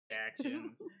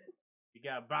reactions. We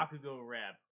got Bakugo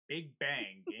Rap Big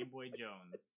Bang, Gameboy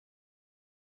Jones.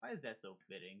 Why is that so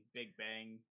fitting? Big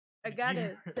Bang. I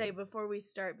gotta say before we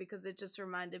start, because it just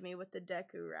reminded me with the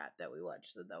Deku rap that we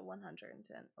watched, the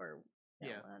 110 or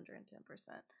 110%.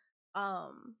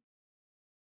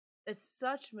 It's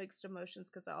such mixed emotions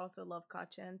because I also love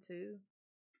Kachan too.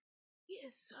 He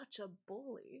is such a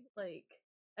bully, like,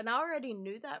 and I already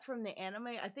knew that from the anime.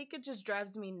 I think it just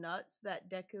drives me nuts that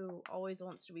Deku always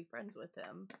wants to be friends with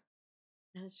him,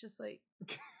 and it's just like.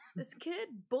 This kid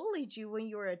bullied you when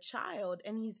you were a child,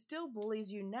 and he still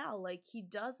bullies you now. Like, he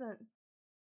doesn't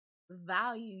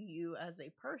value you as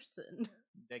a person.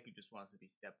 Deku just wants to be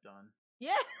stepped on.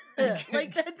 Yeah,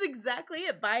 like, that's exactly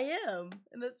it by him.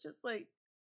 And it's just like,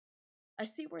 I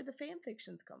see where the fan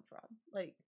fictions come from.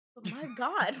 Like, but my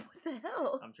God, what the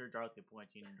hell? I'm sure Charles could point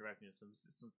you in the direction of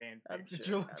some fan I'm fiction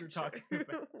sure, you're talking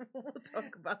about. We'll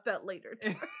talk about that later.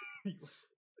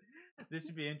 This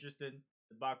should be interesting.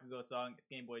 The Bakugo song, it's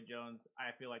Gameboy Jones.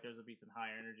 I feel like there's gonna be some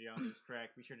high energy on this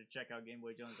track. Be sure to check out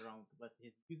Gameboy Jones around with the rest of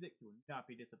his music. You will not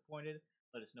be disappointed.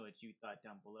 Let us know what you thought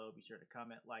down below. Be sure to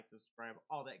comment, like, subscribe,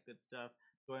 all that good stuff.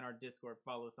 Join our Discord,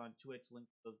 follow us on Twitch. Link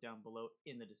those down below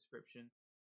in the description.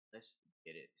 Let's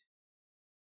get it.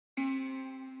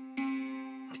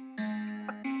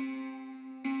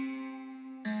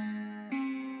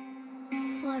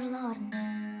 For Lord.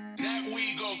 That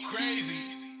we go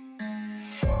crazy.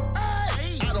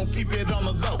 I don't keep it on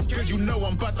the low, cause you know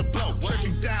I'm about to blow. Shut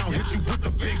you down, hit you with the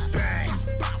big bang.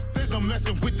 There's no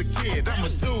messing with the kid, I'ma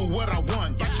do what I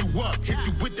want. Back you up, hit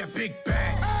you with that big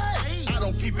bang. I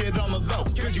don't keep it on the low,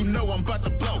 cause you know I'm about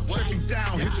to blow. Shut you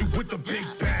down, hit you with the big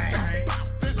bang.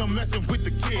 There's no messing with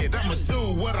the kid, I'ma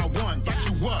do what I want. Back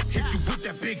you up, hit you with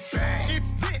that big bang.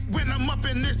 It's lit when I'm up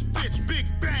in this bitch, big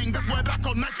bang. That's what I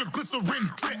call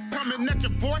nitroglycerin drip. Coming at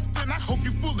your boy, then I hope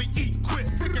you fully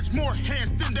equipped. Catch more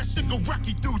hands than that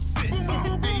Shigaraki dude sit.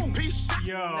 AP shot.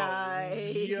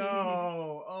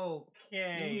 Yo,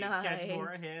 okay. Nice. Catch more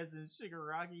heads than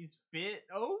Shigaraki's fit.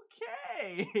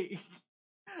 Okay.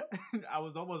 I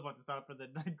was almost about to stop for the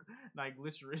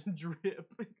nitroglycerin drip.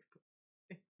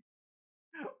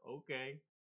 Okay.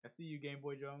 I see you,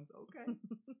 Gameboy Jones. Okay.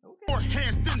 Okay. More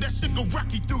hands than that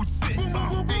Shigaraki dude sit.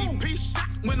 AP shot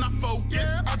when I focus.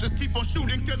 I'll just keep on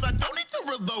shooting cause I don't need to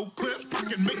reload clips. I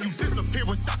can make you disappear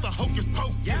without the hocus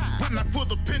pocus. When I pull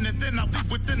the pin and then I leave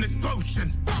with an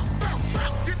explosion.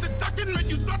 Get the ducking, man,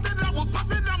 you thought that I was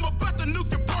buffing. I'm about to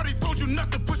nuke your party. Told you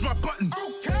not to push my button.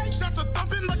 Okay. Shots are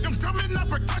thumping like I'm drumming up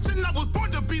percussion. I was born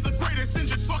to be the greatest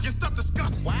engine talking, stop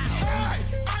discussing. Wow. Hey,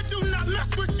 I do not mess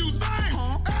with you, lame.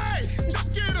 Hey,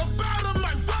 just get about on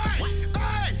my way.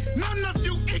 Hey, none of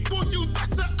you equal you.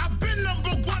 That's a, I've been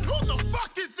number one. Who the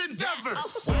fuck is Endeavor?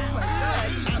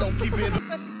 I don't keep it.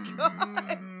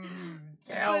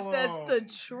 But that's the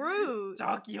truth.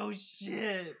 Talk your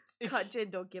shit.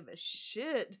 Kachan don't give a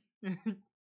shit.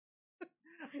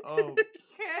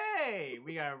 Okay,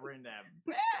 we gotta bring that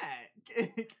back.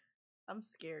 I'm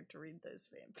scared to read those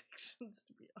fan fictions,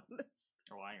 to be honest.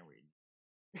 Oh, I ain't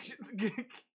reading.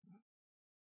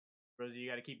 Rosie, you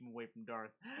gotta keep him away from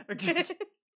Darth. Okay.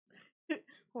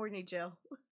 Horny Jill.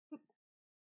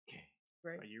 Okay.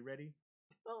 Right. Are you ready?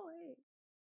 Oh, hey.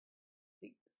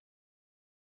 Thanks.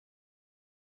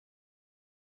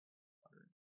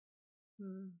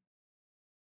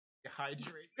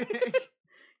 Hydrate.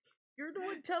 You're the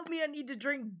one telling me I need to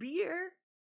drink beer.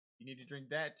 You need to drink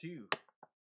that too.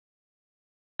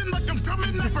 Like I'm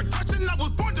drumming up percussion. I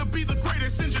was born to be the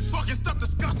greatest engine talking, stop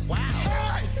discussing. Wow.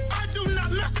 Hey, I do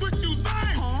not mess with you,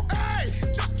 lame. Hey,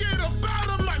 just get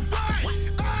about on my way.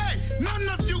 Hey, none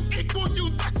of you equal you.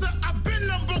 That's a, I've been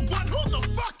number one. Who the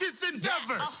fuck is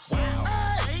Endeavor?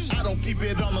 Hey, I don't keep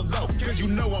it on the low, cause you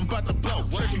know I'm about to blow.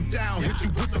 Shut you down, hit you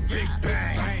with the big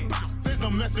bang. There's no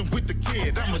messing with the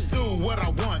kid, I'ma do what I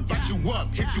want. Back you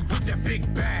up, hit you with that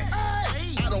big bang.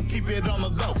 I don't keep it on the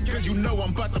low, cause you know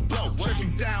I'm about to blow. Shut you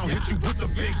down, hit you with the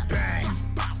big bang.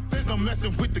 There's no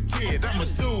messing with the kid, I'ma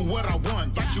do what I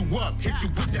want. Back you up, hit you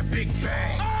with that big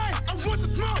bang. I want the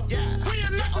smoke. We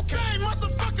are not the same,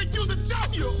 motherfucker, use a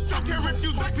joke. Don't care if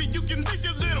you like me, you can leave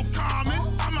your little comments.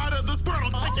 I'm out of this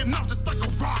world, I'm taking off just like a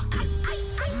rocket. Hey,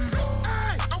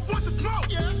 I want the smoke.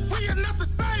 We are not the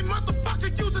same,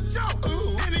 motherfucker, use a joke.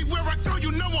 Anywhere I go,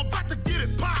 you know I'm about to get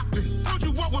it poppin'. Told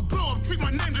you I would blow up, treat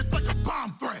my name just like a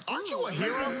bomb threat. Aren't you a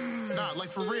hero? Nah, like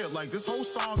for real, like this whole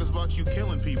song is about you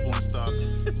killing people and stuff.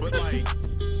 But like,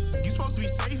 you're supposed to be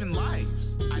saving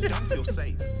lives. I don't feel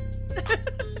safe.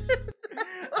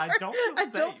 I don't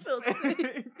feel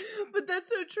safe. But that's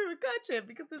so true with Kachan,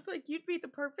 because it's like you'd be the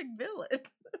perfect villain.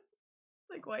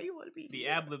 Like, why you want to be The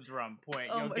here? ad-libs are on point.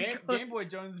 Oh Yo, my God. Gameboy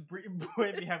Jones boy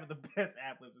be having the best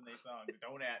ad-libs in their songs.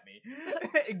 Don't at me.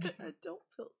 I don't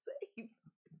feel safe.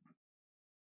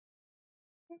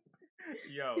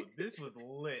 Yo, this was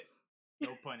lit.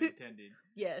 No pun intended.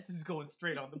 Yes. This is going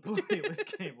straight on the playlist,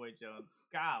 Gameboy Jones.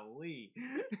 Golly.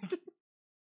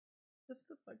 That's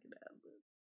the fucking ad-lib.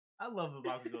 I love the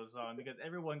Bakugo song because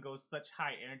everyone goes such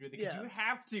high energy because Yeah. you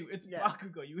have to. It's Yeah.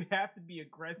 Bakugo. You have to be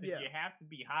aggressive. Yeah. You have to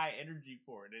be high energy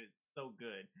for it. And it's so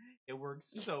good. It works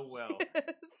so well.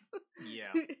 Yes.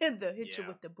 Yeah. And they'll hit you Yeah.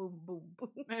 with the boom, boom,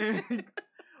 boom.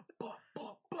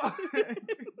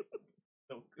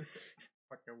 So good.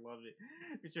 Fucking love it.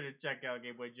 Be sure to check out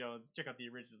Gameboy Jones. Check out the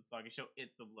original song and show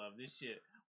it some love. This shit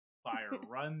fire.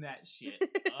 Run that shit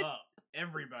up.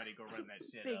 Everybody go run that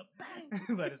shit Big up.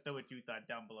 bang. Let us know what you thought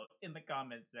down below in the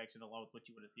comment section, along with what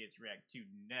you want to see us react to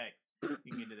next.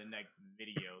 We can get to the next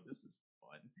video. This was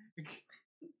fun.